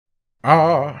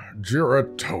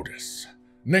Duratodus,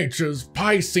 nature's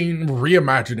Piscine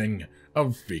reimagining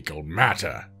of fecal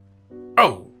matter.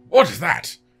 Oh, what is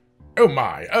that? Oh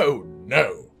my, oh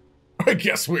no. I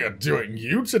guess we are doing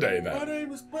you today then. My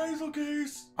name is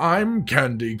Bazelgeuse. I'm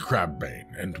Candy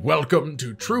Crabbane, and welcome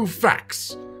to True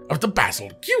Facts of the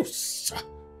Bazelgeuse.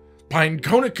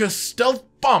 Pineconicus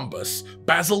stealthbombus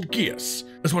Bazelgeuse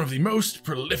is one of the most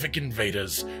prolific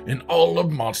invaders in all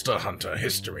of Monster Hunter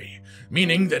history,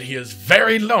 meaning that he is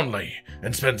very lonely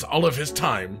and spends all of his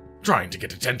time trying to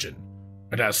get attention,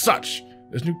 and as such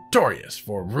is notorious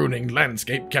for ruining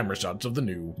landscape camera shots of the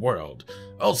New World,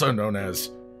 also known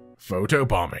as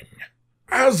photobombing.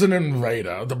 As an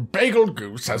invader, the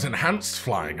Bazelgeuse has enhanced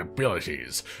flying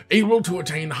abilities, able to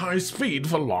attain high speed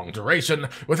for long duration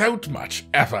without much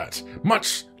effort,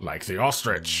 much like the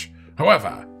ostrich.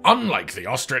 However, unlike the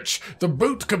ostrich, the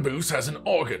boot caboose has an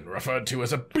organ referred to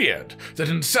as a beard that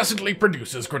incessantly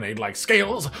produces grenade-like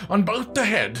scales on both the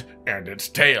head and its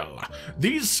tail.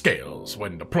 These scales,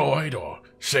 when deployed or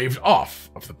shaved off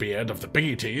of the beard of the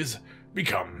BTs,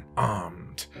 become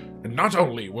armed, and not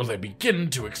only will they begin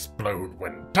to explode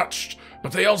when touched,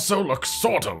 but they also look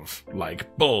sort of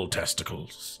like bull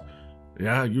testicles.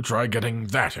 Yeah, you try getting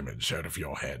that image out of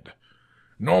your head.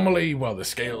 Normally, while the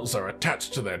scales are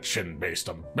attached to their chin-based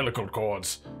umbilical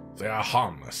cords, they are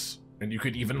harmless, and you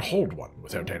could even hold one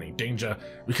without any danger,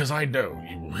 because I know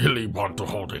you really want to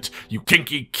hold it, you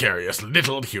kinky, curious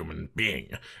little human being.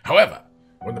 However,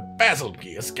 when the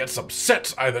Bazelgeuse gets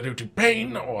upset either due to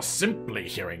pain or simply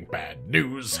hearing bad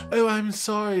news... Oh, I'm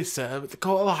sorry, sir, but the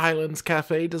Coral Highlands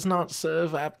Cafe does not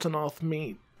serve Aptonoth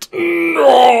meat. No!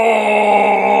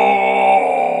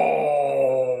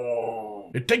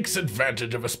 It takes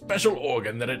advantage of a special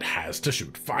organ that it has to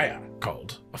shoot fire,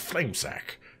 called a flame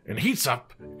sac, and heats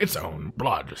up its own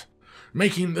blood,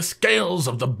 making the scales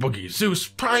of the Boogie Zeus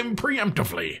prime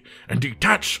preemptively and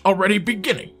detach already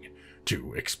beginning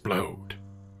to explode.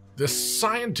 The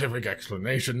scientific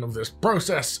explanation of this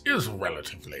process is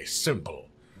relatively simple.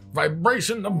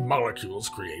 Vibration of molecules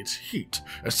creates heat,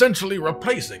 essentially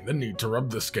replacing the need to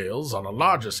rub the scales on a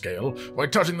larger scale by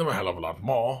touching them a hell of a lot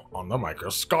more on the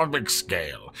microscopic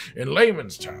scale. In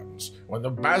layman's terms, when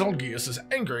the Bazelgeuse is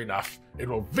angry enough, it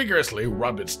will vigorously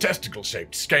rub its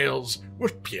testicle-shaped scales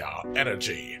with pure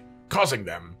energy, causing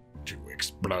them to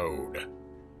explode.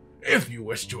 If you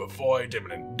wish to avoid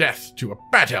imminent death to a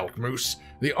bat elk moose,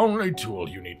 the only tool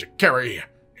you need to carry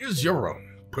is your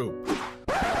own poop.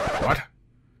 What?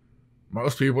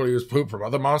 Most people use poop from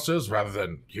other monsters rather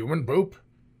than human poop?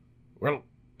 Well,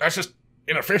 that's just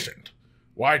inefficient.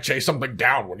 Why chase something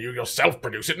down when you yourself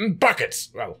produce it in buckets?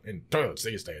 Well, in toilets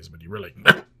these days, but you really...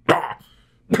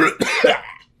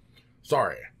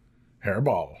 Sorry.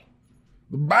 Hairball.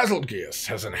 The Bazelgeuse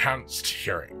has enhanced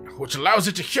hearing, which allows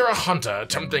it to hear a hunter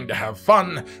attempting to have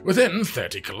fun within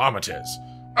 30 kilometers.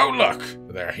 Oh look,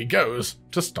 there he goes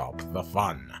to stop the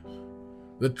fun.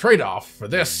 The trade-off for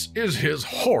this is his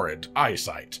horrid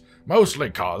eyesight,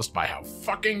 mostly caused by how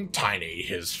fucking tiny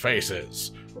his face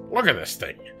is. Look at this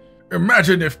thing.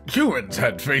 Imagine if humans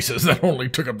had faces that only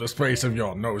took up the space of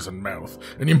your nose and mouth,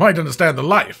 and you might understand the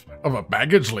life of a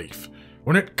baggage leaf.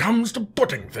 When it comes to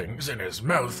putting things in his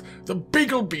mouth, the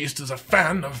Beagle Beast is a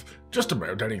fan of just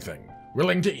about anything,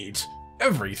 willing to eat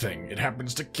everything it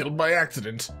happens to kill by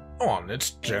accident on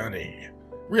its journey.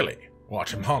 Really,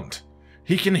 watch him hunt.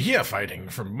 He can hear fighting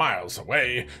from miles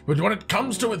away, but when it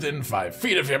comes to within 5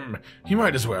 feet of him, he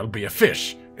might as well be a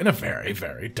fish in a very,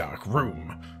 very dark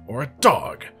room, or a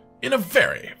dog in a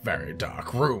very, very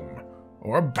dark room,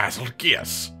 or a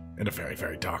Bazelgeuse in a very,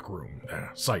 very dark room.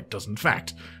 Their sight does, in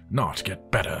fact, not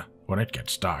get better when it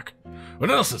gets dark.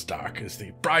 What else is dark is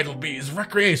the bridal bee's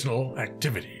recreational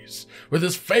activities, with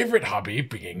his favorite hobby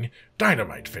being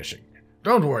dynamite fishing.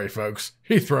 Don't worry, folks,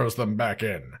 he throws them back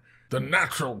in. The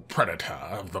natural predator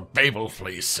of the Babel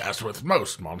Fleece, as with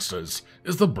most monsters,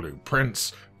 is the Blue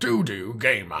Prince, Doo-Doo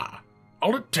Gamer.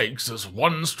 All it takes is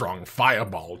one strong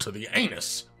fireball to the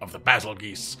anus of the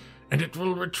Bazelgeuse, and it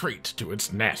will retreat to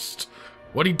its nest.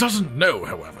 What he doesn't know,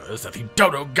 however, is that the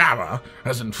Dodo Gamma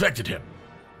has infected him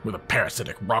with a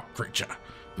parasitic rock creature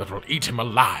that will eat him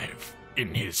alive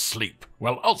in his sleep,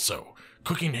 while also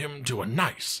cooking him to a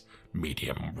nice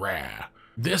medium rare.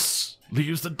 This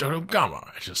leaves the Dodo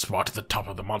Gamma at a spot at the top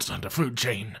of the Monster Hunter food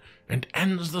chain and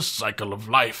ends the cycle of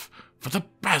life for the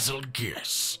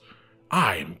Bazelgeuse.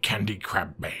 I'm Candy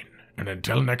Crabbane, and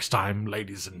until next time,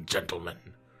 ladies and gentlemen,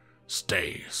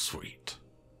 stay sweet.